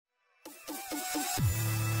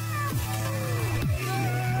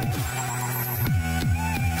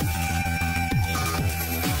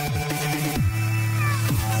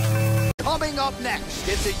Coming up next,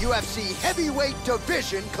 it's a UFC heavyweight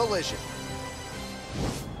division collision.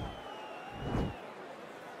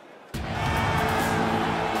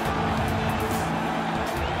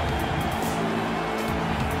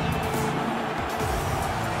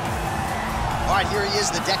 All right, here he is,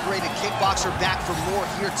 the decorated kickboxer, back for more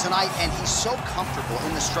here tonight, and he's so comfortable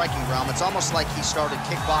in the striking realm. It's almost like he started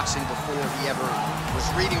kickboxing before he ever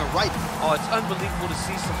was reading or writing. Oh, it's unbelievable to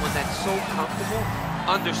see someone that's so comfortable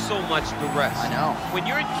under so much duress. I know. When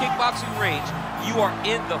you're in kickboxing range, you are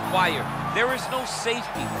in the fire. There is no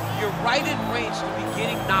safety. You're right in range to be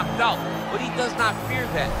getting knocked out, but he does not fear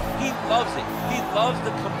that. He loves it. He loves the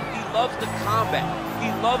combat. He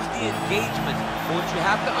loves the engagement. But what you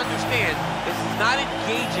have to understand is he's not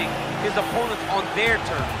engaging his opponents on their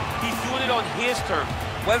terms. He's doing it on his terms.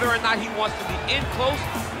 Whether or not he wants to be in close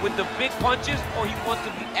with the big punches or he wants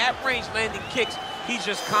to be at range landing kicks, he's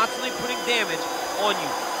just constantly putting damage on you.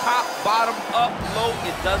 Top, bottom, up, low,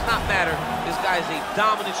 it does not matter. This guy is a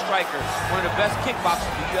dominant striker, one of the best kickboxers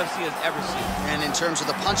the UFC has ever seen. And in terms of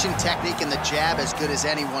the punching technique and the jab, as good as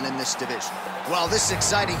anyone in this division. Well, this is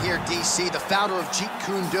exciting here, DC. The founder of Jeet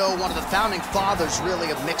Kune Do, one of the founding fathers,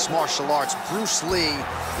 really, of mixed martial arts, Bruce Lee,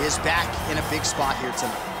 is back in a big spot here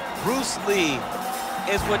tonight. Bruce Lee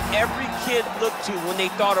is what every kid looked to when they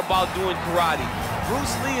thought about doing karate.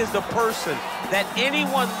 Bruce Lee is the person that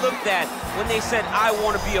anyone looked at when they said, I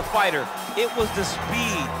want to be a fighter. It was the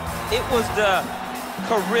speed, it was the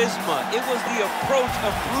charisma, it was the approach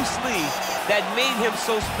of Bruce Lee that made him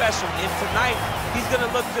so special. And tonight, he's gonna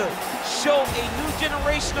look to show a new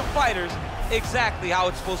generation of fighters exactly how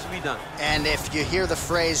it's supposed to be done. And if you hear the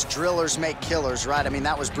phrase, drillers make killers, right? I mean,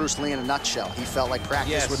 that was Bruce Lee in a nutshell. He felt like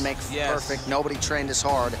practice would make perfect. Nobody trained as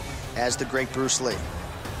hard as the great Bruce Lee.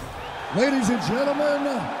 Ladies and gentlemen,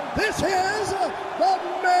 this is the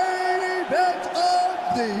main event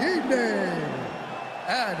of the evening.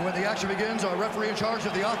 And when the action begins, our referee in charge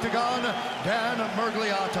of the Octagon, Dan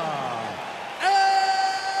Murgliata.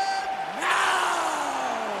 And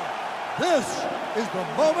now, this is the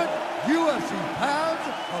moment UFC fans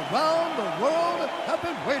around the world have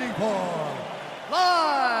been waiting for.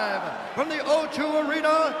 Live from the O2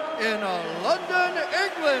 Arena in London,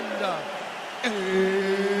 England. It's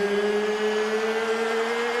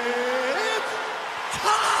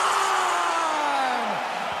time!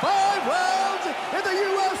 5 rounds in the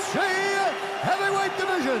UFC heavyweight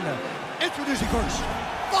division. Introducing first,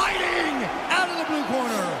 fighting out of the blue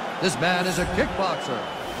corner. This man is a kickboxer,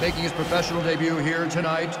 making his professional debut here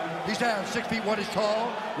tonight. He stands 6 feet 1 inches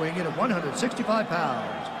tall, weighing in at 165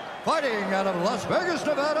 pounds. Fighting out of Las Vegas,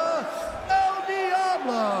 Nevada, El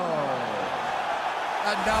Diablo.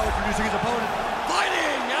 And now introducing his opponent,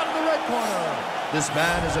 fighting out of the red corner. This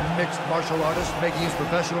man is a mixed martial artist making his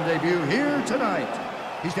professional debut here tonight.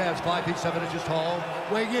 He stands 5 feet 7 inches tall,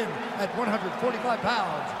 weighing in at 145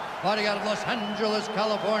 pounds. Fighting out of Los Angeles,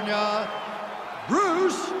 California,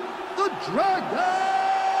 Bruce the Dragon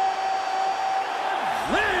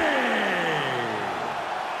Lee.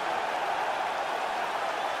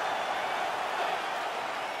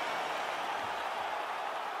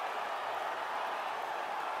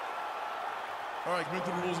 All right, commit to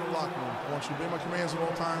the rules of the locker room. I want you to obey my commands at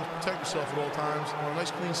all times, protect yourself at all times. I want a nice,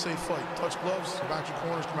 clean, safe fight. Touch gloves, back your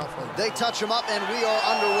corners, come out fighting. They touch him up, and we are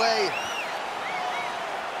underway.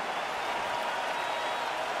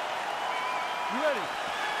 You ready?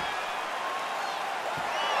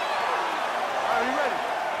 Are you ready?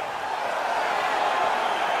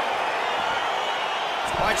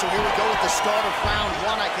 All right, so here we go with the start of round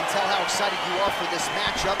 1. I can tell how excited you are for this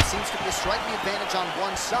matchup. Seems to be a striking advantage on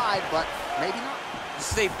one side, but maybe not.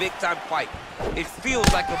 This is a big-time fight. It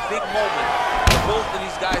feels like a big moment for both of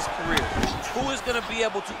these guys' careers. Who is going to be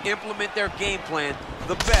able to implement their game plan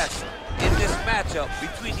the best in this matchup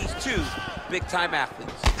between these two big-time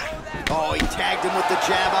athletes? Oh, he tagged him with the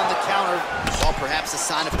jab on the counter. Well, perhaps a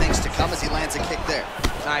sign of things to come as he lands a kick there.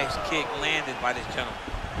 Nice kick landed by this gentleman.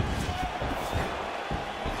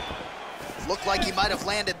 Looked like he might have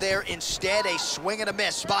landed there. Instead, a swing and a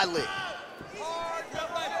miss by Lee.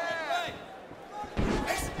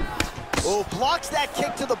 Oh, blocks that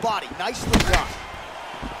kick to the body. Nicely done.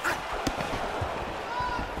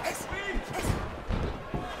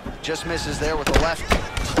 Just misses there with the left. Ooh,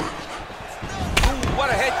 what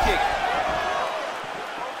a head kick.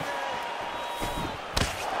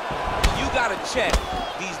 You gotta check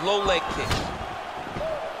these low leg kicks.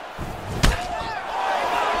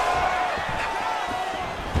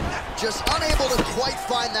 Just unable to quite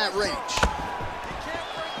find that range.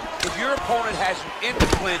 If your opponent has you in the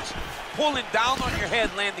clinch, pulling down on your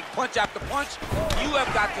head, landing punch after punch, you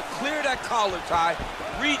have got to clear that collar tie,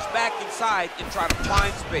 reach back inside and try to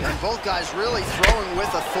find space. And both guys really throwing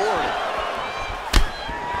with authority.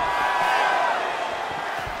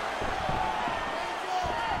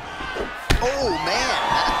 Oh, man.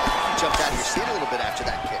 You jumped out of your seat a little bit after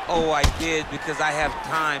that kick. Oh, I did, because I have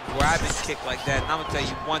times where I've been kicked like that. And I'm going to tell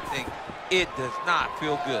you one thing. It does not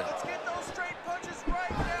feel good. Let's get those straight punches right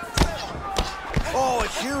down. Oh, a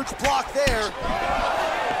huge block there.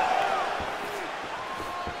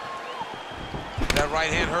 That right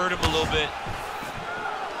hand hurt him a little bit.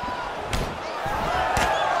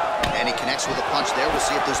 And he connects with a punch there. We'll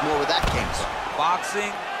see if there's more where that came from.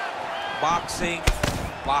 Boxing, boxing,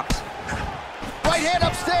 boxing. Right hand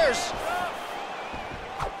upstairs.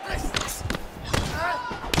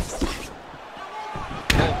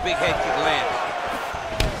 Oh, big head kick lands.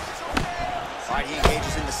 All right, he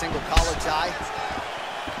engages in the single collar tie.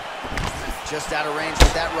 Just out of range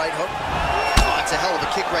with that right hook. Oh, that's a hell of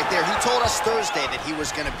a kick right there. He told us Thursday that he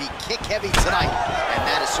was going to be kick heavy tonight, and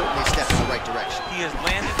that is certainly a step in the right direction. He has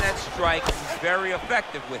landed that strike. He's very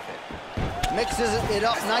effective with it. Mixes it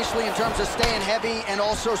up nicely in terms of staying heavy and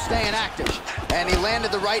also staying active. And he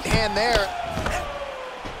landed the right hand there.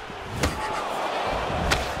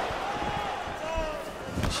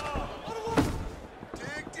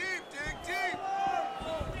 Dig deep, dig deep.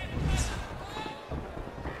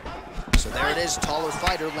 So there it is, taller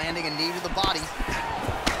fighter landing a knee to the body.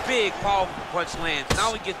 Big, powerful punch lands.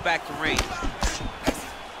 Now he gets back to range.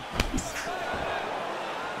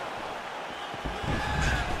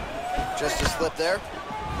 Just a slip there.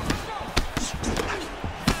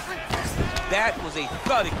 That was a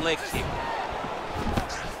thudding leg kick.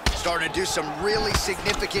 Starting to do some really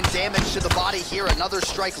significant damage to the body here. Another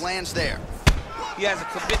strike lands there. He has a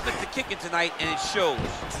commitment to kicking tonight, and it shows.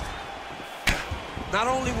 Not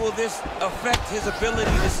only will this affect his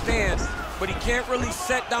ability to stand, but he can't really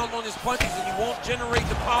set down on his punches, and he won't generate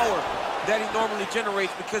the power that he normally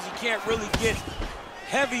generates because he can't really get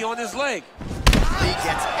heavy on his leg. He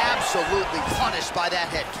gets absolutely punished by that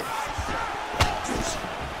head kick.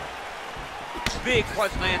 Big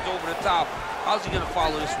punch lands over the top. How's he gonna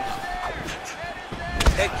follow this one?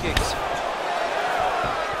 Head kicks.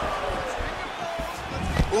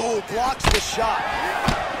 Ooh, blocks the shot.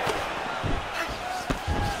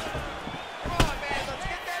 Come on, man, let's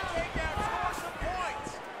get that takedown, score some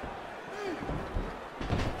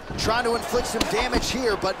points. Trying to inflict some damage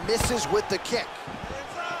here, but misses with the kick.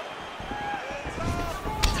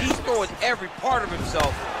 He's throwing every part of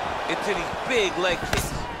himself into these big leg kicks.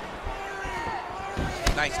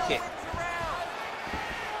 Nice kick.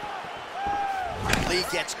 Lee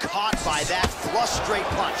gets caught by that flush straight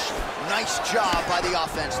punch. Nice job by the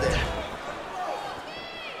offense there.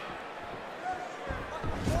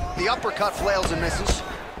 The uppercut flails and misses.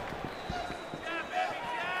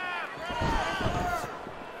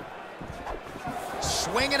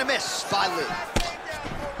 Swing and a miss by Lee.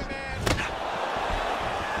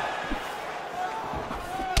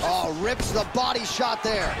 Oh, rips the body shot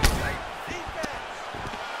there.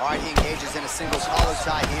 All right, he engages in a singles collar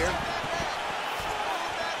tie here.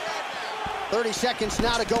 30 seconds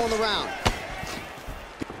now to go in the round.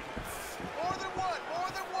 More than one.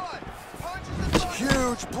 Punches and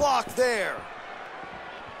Huge block there.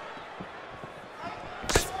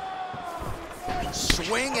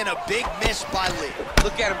 Swing and a big miss by Lee.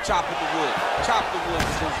 Look at him chopping the wood. Chop the wood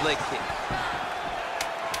with those leg kicks.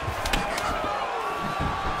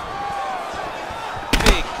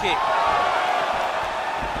 Big kick.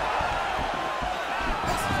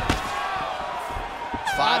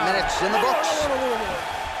 5 minutes in the books. He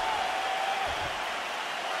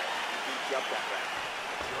jumped that round.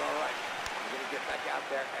 You're all right. You're going to get back out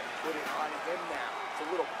there and put it on him now. It's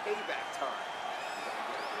a little payback time. You're going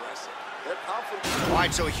to get aggressive. They're confident. All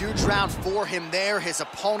right, so a huge round for him there. His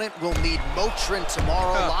opponent will need Motrin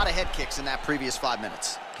tomorrow. A lot of head kicks in that previous 5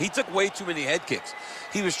 minutes. He took way too many head kicks.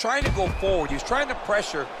 He was trying to go forward. He was trying to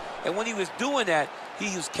pressure. And when he was doing that,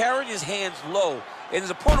 he was carrying his hands low. And his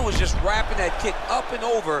opponent was just wrapping that kick up and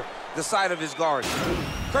over the side of his guard.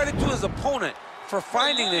 Credit to his opponent for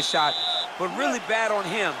finding this shot, but really bad on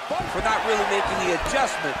him for not really making the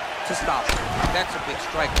adjustment to stop it. That's a big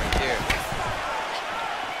strike right there.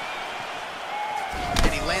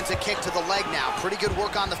 And he lands a kick to the leg now. Pretty good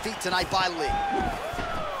work on the feet tonight by Lee.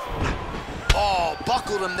 Oh,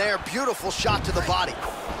 buckled him there. Beautiful shot to the body.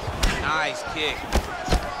 Nice kick.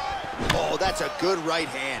 Oh, that's a good right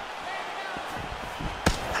hand.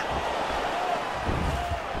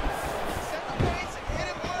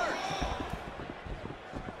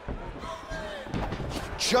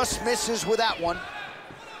 Just misses with that one.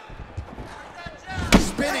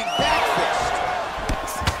 Spinning back fist.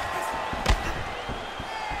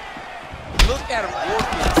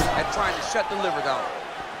 trying to shut the liver down.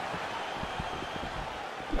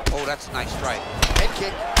 Oh, that's a nice strike. Head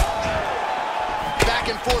kick. Back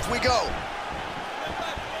and forth we go.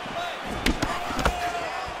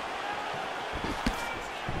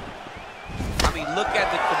 I mean, look at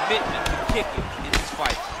the commitment to kicking in this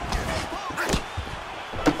fight.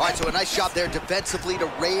 All right, so a nice job there defensively to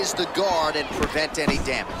raise the guard and prevent any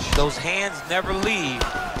damage. Those hands never leave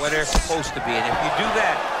where they're supposed to be, and if you do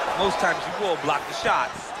that, most times you will block the shot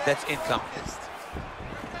that's incoming.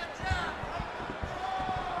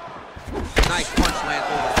 Nice punch lands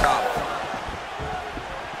over the top.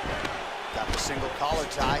 Got the single collar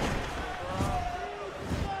tie.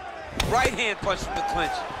 Right hand punch from the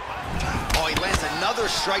clinch. Oh, he lands another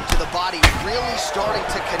strike to the body, really starting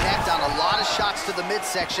to connect on a lot of shots to the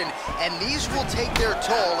midsection, and these will take their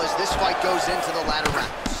toll as this fight goes into the latter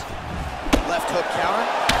rounds. Left hook counter.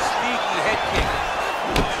 Sneaky head kick.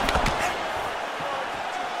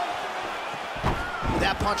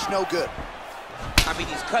 That punch no good. I mean,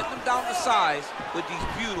 he's cutting them down to size with these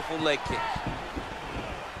beautiful leg kicks.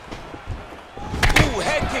 Ooh,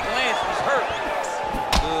 head kick lands, he's hurt.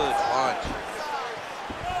 Good punch.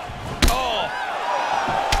 Oh!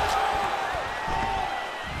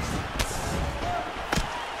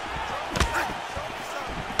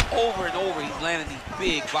 Over and over, he's landing these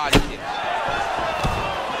big body kicks.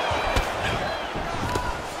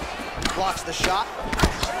 Blocks the shot.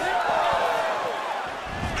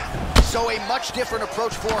 So a much different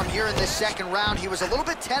approach for him here in this second round. He was a little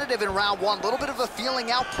bit tentative in round one, a little bit of a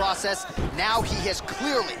feeling out process. Now he has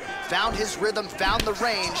clearly found his rhythm, found the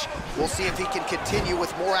range. We'll see if he can continue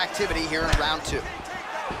with more activity here in round two.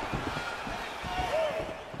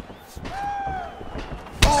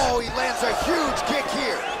 Oh, he lands a huge kick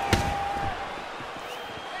here.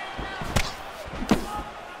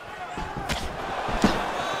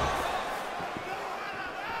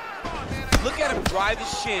 Look at him drive his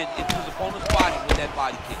shin into his opponent's body with that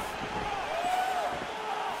body kick.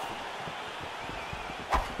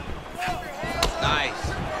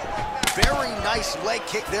 Nice. Very nice leg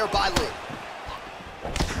kick there by Lee.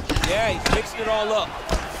 Yeah, he's mixing it all up.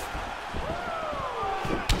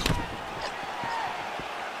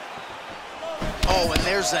 Oh, and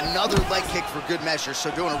there's another leg kick for good measure. So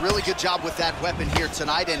doing a really good job with that weapon here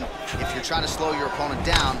tonight. And if you're trying to slow your opponent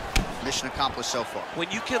down, mission accomplished so far. When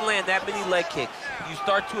you can land that many leg kicks, you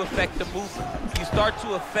start to affect the movement. You start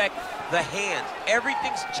to affect the hands.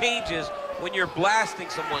 Everything changes when you're blasting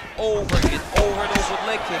someone over and over and over with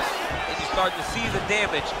leg kicks, and you start to see the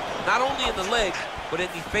damage, not only in the legs, but in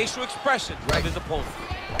the facial expression of his opponent.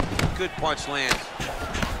 Good punch lands.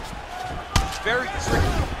 It's very tricky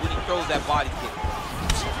when he throws that body kick.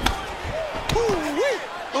 Ooh-wee!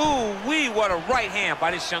 Ooh-wee, what a right hand by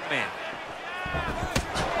this young man.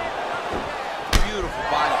 Beautiful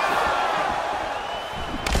body kick.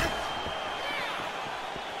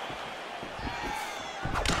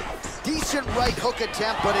 Decent right hook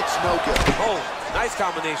attempt, but it's no good. Oh, nice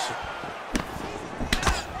combination.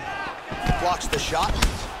 Blocks the shot.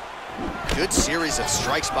 Good series of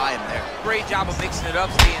strikes by him there. Great job of mixing it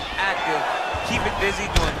up, staying active, keeping busy,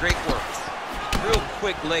 doing great work. Real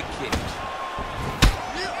quick leg kick.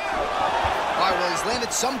 All right, well, he's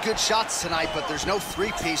landed some good shots tonight, but there's no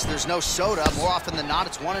three-piece, there's no soda. More often than not,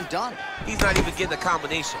 it's one and done. He's not even getting a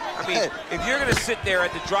combination. I mean, if you're gonna sit there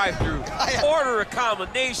at the drive-thru, order a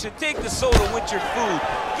combination, take the soda with your food,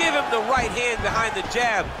 give him the right hand behind the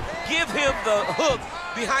jab, give him the hook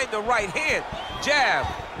behind the right hand. Jab,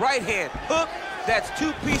 right hand, hook, that's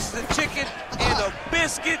 2 pieces of chicken and a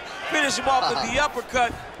biscuit. Finish him off with the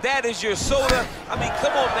uppercut. That is your soda. I mean,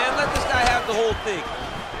 come on, man, let this guy have the whole thing.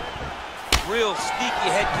 Real sneaky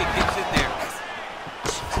head kick gets in there.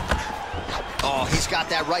 Oh, he's got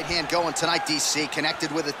that right hand going tonight, DC.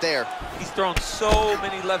 Connected with it there. He's thrown so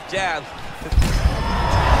many left jabs. Kick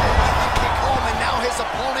home, and now his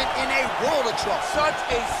opponent in a world of trouble. Such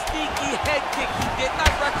a sneaky head kick. He did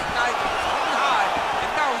not recognize it was coming high,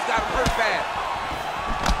 and now he's got him hurt bad.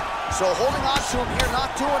 So holding on to him here, not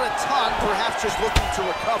doing a ton, perhaps just looking to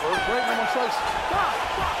recover. Great number strikes.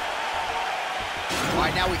 All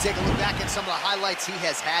right, now we take a look back at some of the highlights. He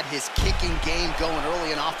has had his kicking game going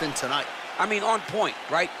early and often tonight. I mean, on point,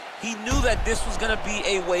 right? He knew that this was going to be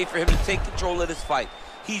a way for him to take control of this fight.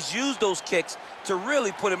 He's used those kicks to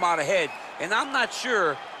really put him out ahead, and I'm not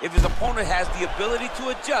sure if his opponent has the ability to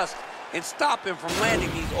adjust and stop him from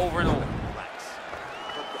landing these over and over. Relax.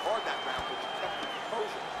 Worked hard that round, but you kept your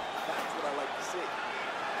composure. That's what I like to see.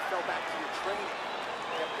 You fell back to your training.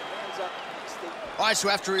 Kept your hands comes up. All right, so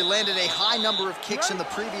after he landed a high number of kicks in the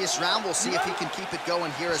previous round, we'll see if he can keep it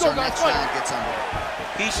going here as our next round gets underway.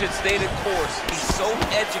 He should stay the course. He's so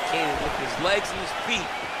educated with his legs and his feet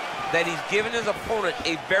that he's given his opponent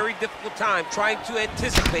a very difficult time trying to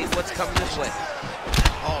anticipate what's coming his way.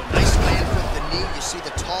 Oh, nice land with the knee. You see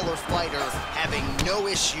the taller fighter having no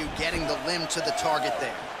issue getting the limb to the target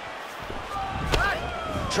there.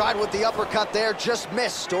 Tried with the uppercut there, just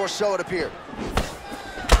missed, or so it appeared.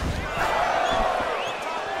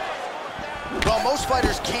 Well, most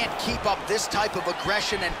fighters can't keep up this type of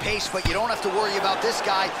aggression and pace, but you don't have to worry about this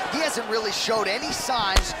guy. He hasn't really showed any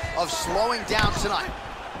signs of slowing down tonight.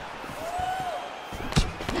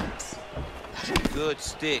 Good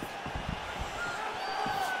stick.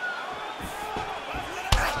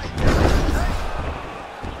 Oh,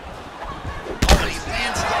 and he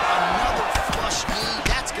lands yet another flush knee.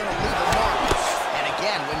 That's going to leave a mark. And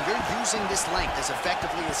again, when you're using this length as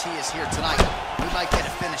effectively as he is here tonight, we might get a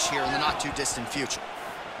finish here in the not-too-distant future.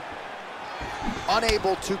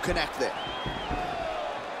 Unable to connect there.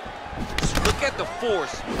 Look at the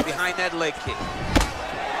force behind that leg kick.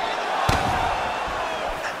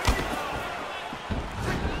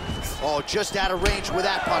 Oh, just out of range with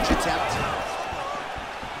that punch attempt.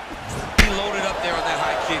 He loaded up there on that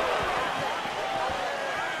high kick.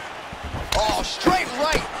 Oh, straight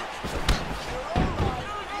right.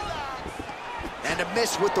 And a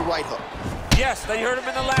miss with the right hook. Yes, they heard him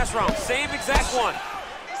in the last round. Same exact one.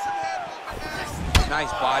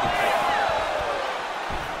 Nice body kick.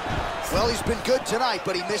 Well, he's been good tonight,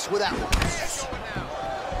 but he missed with that one.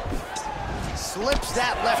 Slips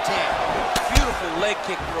that left hand. Beautiful leg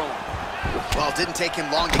kick throw. Well, it didn't take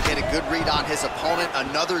him long to get a good read on his opponent.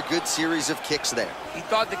 Another good series of kicks there. He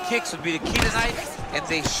thought the kicks would be the key tonight, and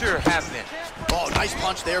they sure have been. Oh, nice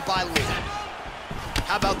punch there by Lee.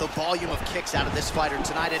 How about the volume of kicks out of this fighter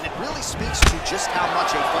tonight? And it really speaks to just how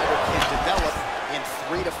much a fighter can develop in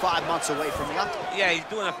 3 to 5 months away from the ultimate. Yeah, he's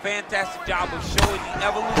doing a fantastic job of showing the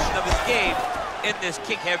evolution of his game in this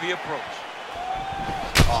kick-heavy approach.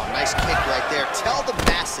 Oh, nice kick right there. Tell the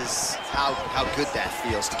masses how good that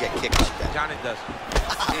feels to get kicked like that. John, it doesn't.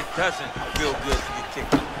 It doesn't feel good to get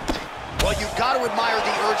kicked. Well, you've got to admire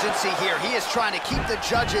the urgency here. He is trying to keep the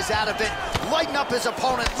judges out of it, lighten up his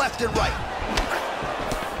opponent left and right.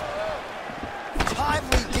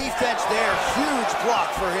 Timely defense there. Huge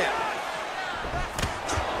block for him.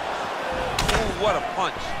 Ooh, what a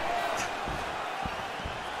punch.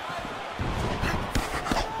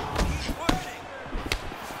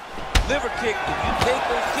 Liver kick, if you take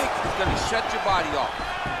those kicks, it's going to shut your body off.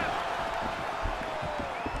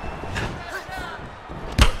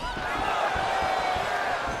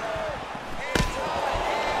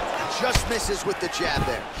 Just misses with the jab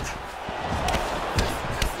there.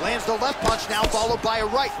 Lands the left punch now, followed by a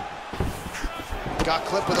right. Got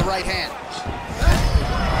clipped with the right hand.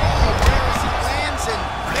 Lands, and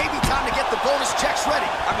maybe time to get the bonus checks ready.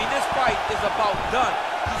 I mean, this fight is about done.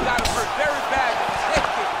 He's got him hurt very bad with his head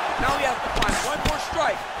kick. Now he has to find one more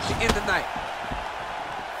strike to end the night.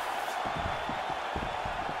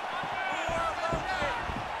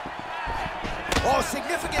 Oh,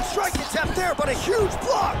 significant strike attempt there, but a huge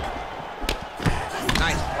block.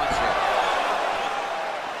 Nice punch here.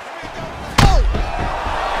 Oh!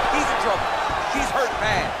 He's in trouble. He's hurt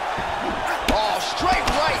bad. Oh, straight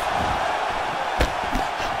right.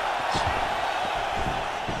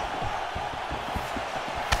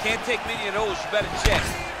 Can't take many of those, you better check.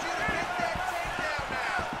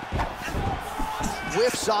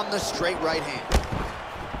 Whiffs on the straight right hand.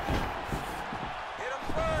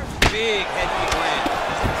 Big head kick land.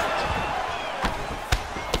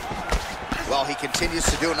 Well, he continues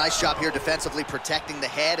to do a nice job here defensively protecting the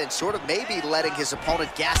head and sort of maybe letting his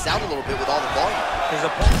opponent gas out a little bit with all the volume. His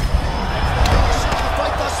opponent.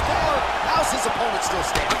 Fight thus far. How's his opponent still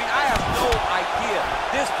standing? I mean, I have no idea.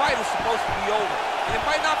 This fight is supposed to be over. And it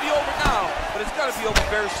might not be over now, but it's gonna be over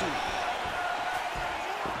very soon.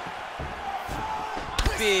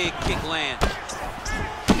 Big kick land.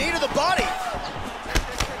 Knee to the body.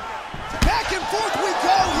 Back and forth we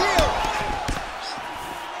go here.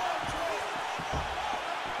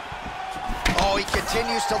 Oh, he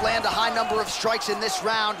continues to land a high number of strikes in this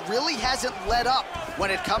round. Really hasn't let up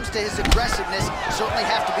when it comes to his aggressiveness. Certainly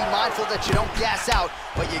have to be mindful that you don't gas out,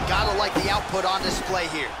 but you gotta like the output on display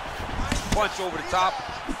here. Punch over the top.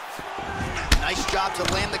 Nice job to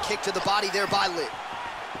land the kick to the body there by Lee.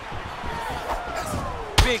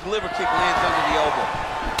 Big liver kick lands under the elbow.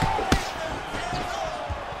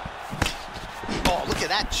 Oh, look at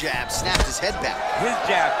that jab. Snapped his head back. His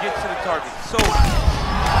jab gets to the target. So,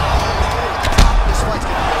 This fight's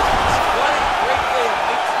gonna be over. what a great way of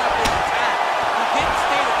mixing up his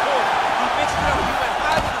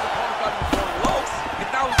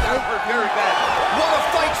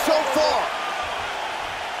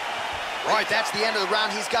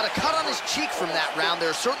round. He's got a cut on his cheek from that round. There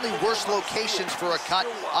are certainly worse locations for a cut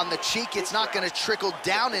on the cheek. It's not going to trickle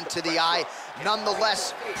down into the eye.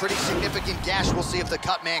 Nonetheless, pretty significant gash. We'll see if the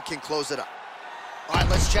cut man can close it up. All right,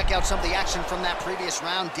 let's check out some of the action from that previous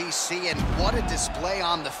round, DC, and what a display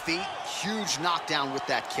on the feet. Huge knockdown with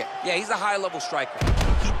that kick. Yeah, he's a high-level striker.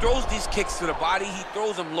 He throws these kicks to the body. He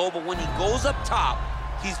throws them low, but when he goes up top,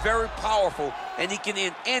 he's very powerful, and he can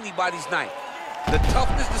end anybody's night. The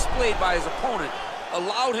toughness displayed by his opponent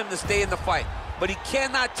allowed him to stay in the fight, but he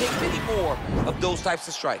cannot take any more of those types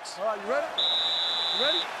of strikes. All right, you ready? You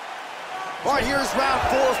ready? All right, here's round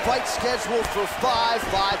 4, fight scheduled for 5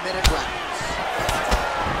 5-minute rounds.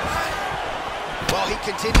 Well, he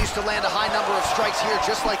continues to land a high number of strikes here,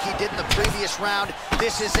 just like he did in the previous round.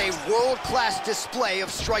 This is a world-class display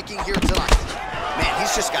of striking here tonight. Man,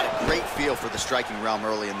 he's just got a great feel for the striking realm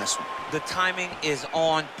early in this one. The timing is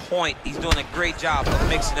on point. He's doing a great job of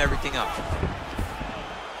mixing everything up.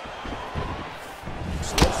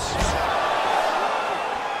 Slips.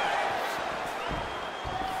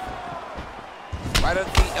 Right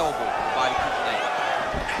under the elbow, body kick land.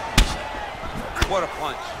 What a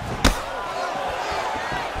punch.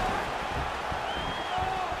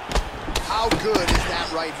 How good is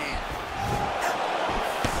that right hand?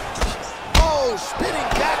 Oh, spinning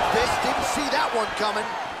back fist. Didn't see that one coming.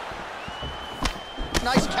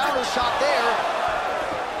 Nice counter shot there.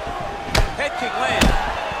 Head kick land.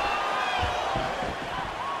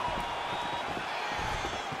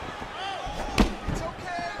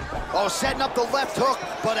 Oh, setting up the left hook,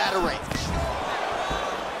 but out of range.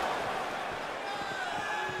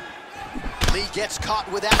 Lee gets caught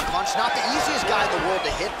with that punch. Not the easiest guy in the world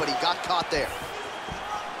to hit, but he got caught there.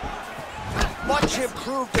 Much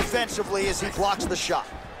improved defensively as he blocks the shot.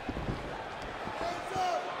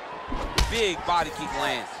 Big body kick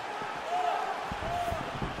lands.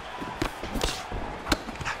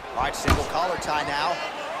 All right, single collar tie now.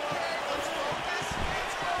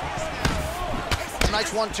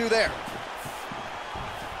 Nice 1-2 there.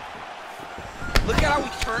 Look at how he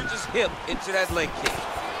turns his hip into that leg kick.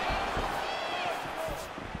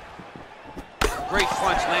 Great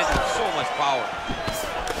punch landed with so much power.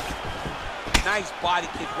 Nice body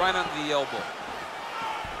kick right under the elbow.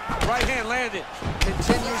 Right hand landed.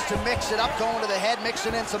 Continues to mix it up, going to the head,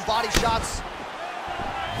 mixing in some body shots.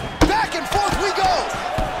 Back and forth we go.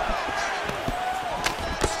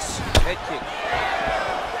 Head kick.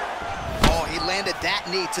 Oh, he landed that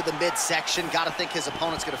knee to the midsection. Got to think his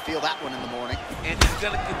opponent's going to feel that one in the morning. And he's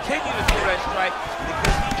going to continue to throw that strike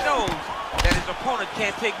because he knows that his opponent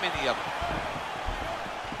can't take many of them.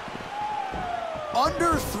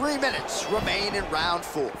 Under 3 minutes remain in round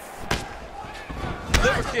 4.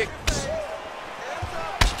 Liver kick.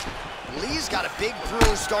 Lee's got a big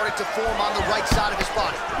bruise starting to form on the right side of his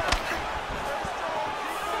body.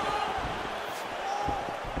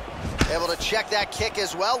 Able to check that kick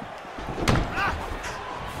as well.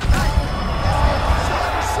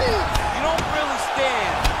 You don't really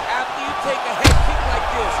stand after you take a head kick like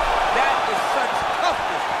this. That is such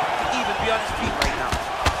toughness to even be on his feet right now.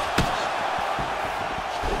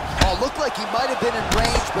 Oh, looked like he might have been in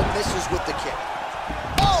range, but misses with the kick.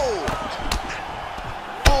 Oh!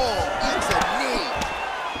 Oh, eats a knee.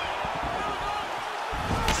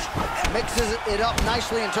 Mixes it up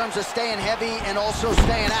nicely in terms of staying heavy and also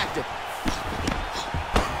staying active.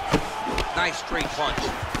 Nice straight punch.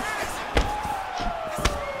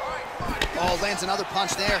 Oh, lands another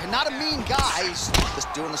punch there. Not a mean guy. He's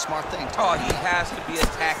just doing the smart thing. Oh, he has to be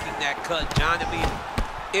attacking that cut, John. I mean,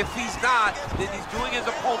 if he's not, then he's doing his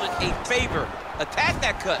opponent a favor. Attack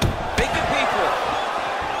that cut. Make him pay for it.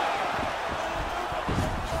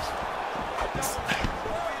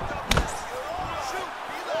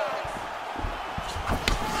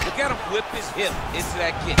 Look at him whip his hip into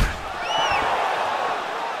that kick.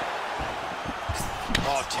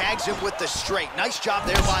 Oh, tags him with the straight. Nice job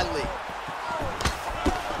there by Lee.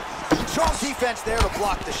 Strong defense there to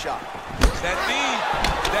block the shot. That knee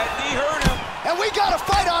hurt him. And we got a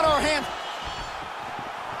fight on our hands.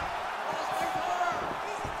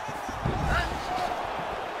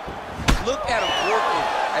 Look at him working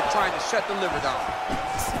at trying to shut the liver down.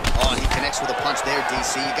 Oh, and he connects with a punch there,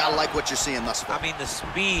 DC. You gotta like what you're seeing thus far. I mean, the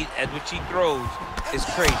speed at which he throws is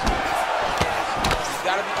crazy. He's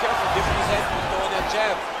got to be careful dipping his head when throwing that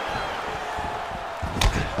jab.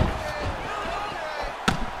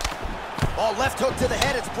 Oh, left hook to the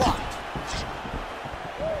head, it's blocked.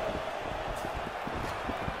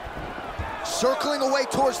 Circling away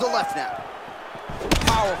towards the left now.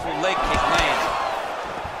 Powerful leg kick lands.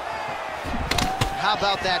 How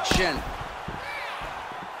about that shin?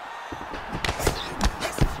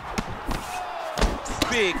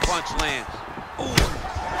 Big punch lands. Ooh.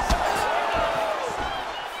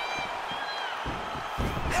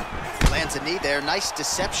 Lands a knee there. Nice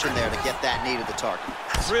deception there to get that knee to the target.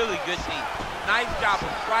 Really good knee. Nice job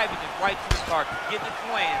of driving it right to the target, getting it to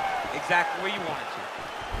land exactly where you want it to.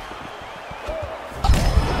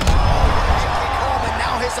 And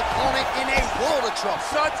now his opponent in a world of trouble.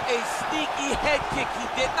 Such a sneaky head kick. He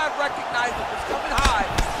did not recognize it was coming high,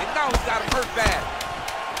 and now he's got him hurt bad.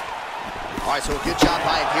 All right, so a good job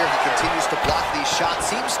by him here. He continues to block these shots.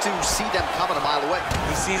 Seems to see them coming a mile away.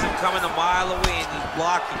 He sees them coming a mile away, and he's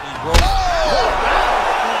blocking. He's rolling.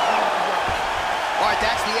 All right,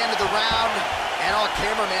 that's the end of the round. And our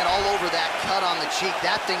cameraman all over that cut on the cheek.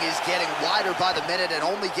 That thing is getting wider by the minute and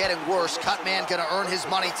only getting worse. Cut man gonna earn his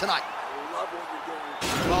money tonight.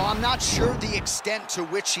 Well, I'm not sure the extent to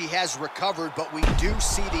which he has recovered, but we do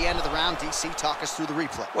see the end of the round. DC, talk us through the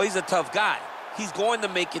replay. Well, he's a tough guy. He's going to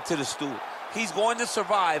make it to the stool. He's going to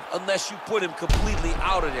survive unless you put him completely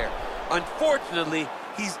out of there. Unfortunately,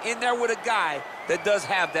 he's in there with a guy that does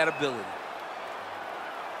have that ability.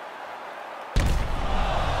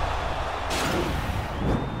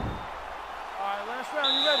 All right, last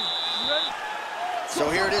round. You ready? You ready? So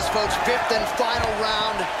here it is, folks. 5th and final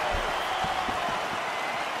round.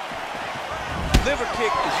 Liver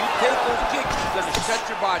kick, as you take those kicks, it's going to shut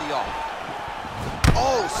your body off.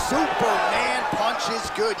 Oh, Superman punch is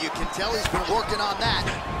good. You can tell he's been working on that.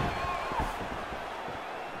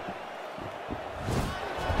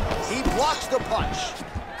 He blocks the punch.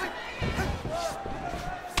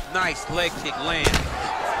 Nice leg kick land.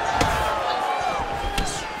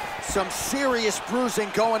 Some serious bruising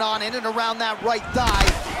going on in and around that right thigh.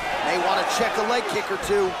 May want to check a leg kick or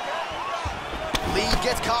two. Lee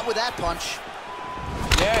gets caught with that punch.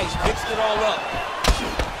 Yeah, he's mixed it all up.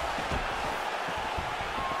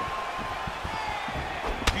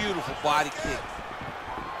 Beautiful body kick.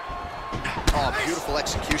 Oh, beautiful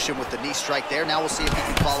execution with the knee strike there. Now we'll see if he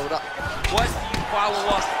can follow it up. What do you follow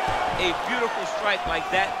up a beautiful strike like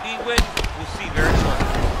that knee with? We'll see very shortly.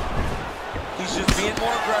 He's just being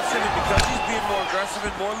more aggressive, and because he's being more aggressive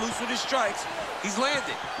and more loose with his strikes, he's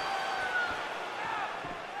landing.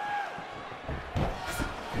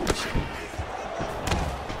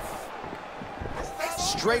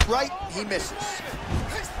 Straight right, he misses.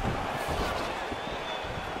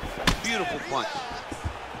 Beautiful punch.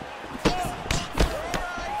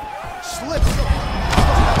 Slips.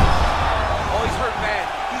 Oh, he's hurt bad.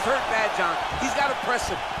 He's hurt bad, John. He's got to press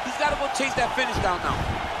him. He's got to go chase that finish down now.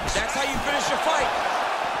 That's how you finish your fight.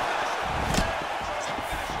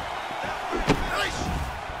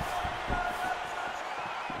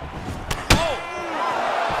 Oh!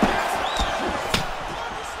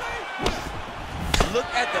 Look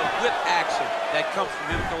at the whip action that comes from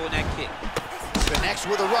him throwing that kick. Connects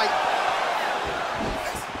with a right.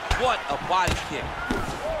 What a body kick.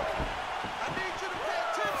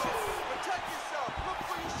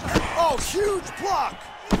 Oh, huge block.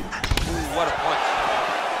 Ooh, what a punch.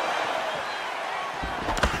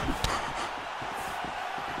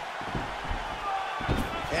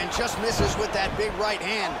 And just misses with that big right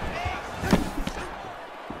hand.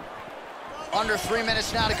 Under 3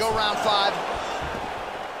 minutes now to go, round 5.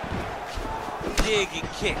 Dig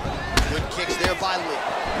and kick. Good kicks there by Lee.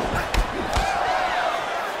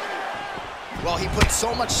 Well, he put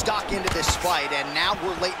so much stock into this fight, and now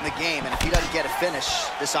we're late in the game, and if he doesn't get a finish,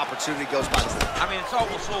 this opportunity goes by the board. I mean, it's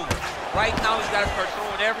almost over. Right now, he's got to start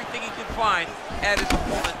throwing everything he can find at his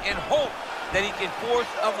opponent and hope that he can force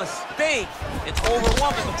a mistake and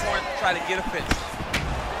overwhelm his opponent to try to get a finish.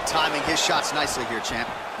 Timing his shots nicely here, champ.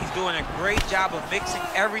 He's doing a great job of mixing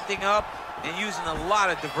everything up and using a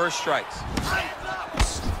lot of diverse strikes.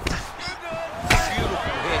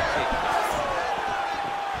 Beautiful head kick.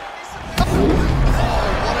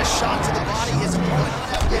 What a shot to the body his opponent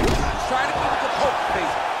kept getting. He's trying to keep it to poker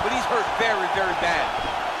face, but he's hurt very, very bad.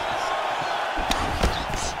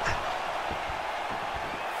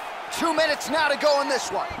 2 minutes now to go in this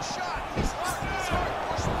one.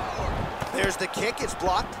 There's the kick, it's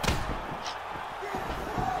blocked.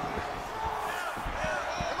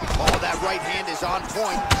 Oh, that right hand is on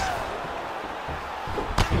point.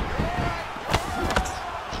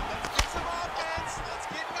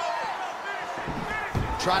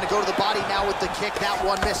 Trying to go to the body now with the kick. That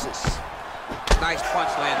one misses. Nice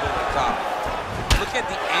punch land over the top. Look at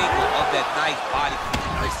the angle of that nice body kick.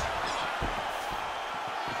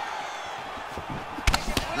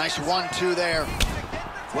 Nice 1-2 there.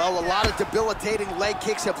 Well, a lot of debilitating leg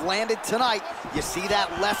kicks have landed tonight. You see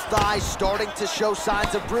that left thigh starting to show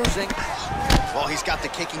signs of bruising. Well, he's got the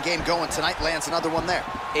kicking game going tonight. Lands another one there.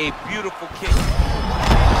 A beautiful kick.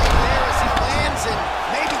 There as he lands rounds, and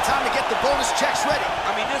maybe time to get the bonus checks ready.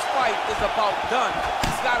 I mean, this fight is about done.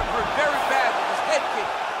 He's got him hurt very bad with his head kick.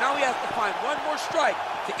 Now he has to find one more strike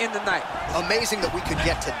to end the night. Amazing that we could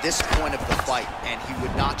get to this point of the fight, and he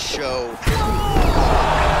would not show.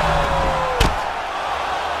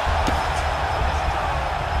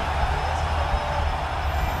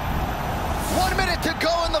 1 minute to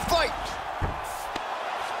go in the fight.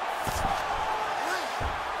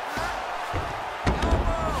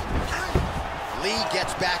 Lee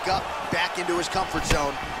gets back up, back into his comfort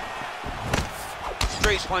zone.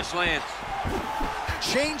 Straight punch lands.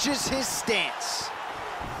 Changes his stance.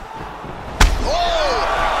 Oh!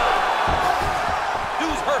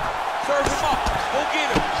 Dude's hurt. Serve him up. Go get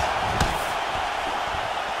him.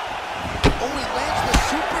 Oh, he lands the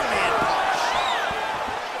Superman punch.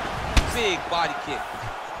 Big body kick.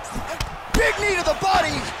 Big knee to the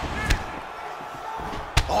body.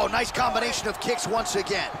 Oh, nice combination of kicks once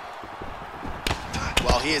again.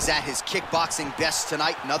 Well, he is at his kickboxing best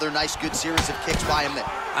tonight. Another nice, good series of kicks by him there.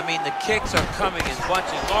 I mean, the kicks are coming in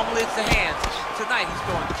bunches. Normally it's the hands. Tonight he's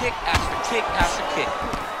going kick after kick after kick.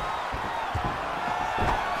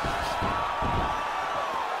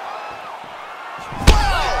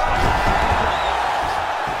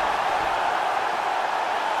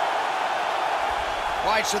 All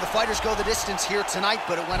right, so the fighters go the distance here tonight,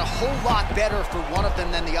 but it went a whole lot better for one of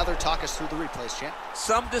them than the other. Talk us through the replays, champ.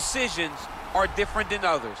 Some decisions are different than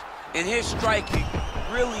others. And his striking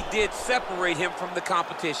really did separate him from the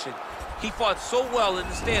competition. He fought so well in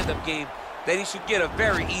the stand-up game that he should get a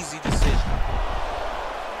very easy decision.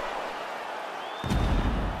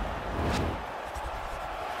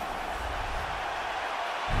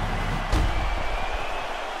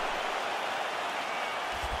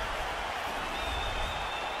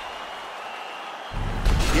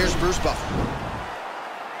 Here's Bruce Buffer.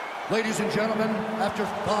 Ladies and gentlemen, after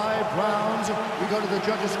 5 rounds, we go to the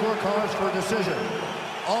judges' scorecards for a decision.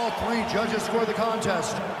 All 3 judges score the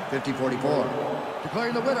contest, 50-44.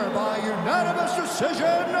 Declaring the winner by unanimous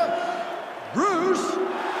decision, Bruce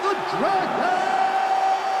the Dragon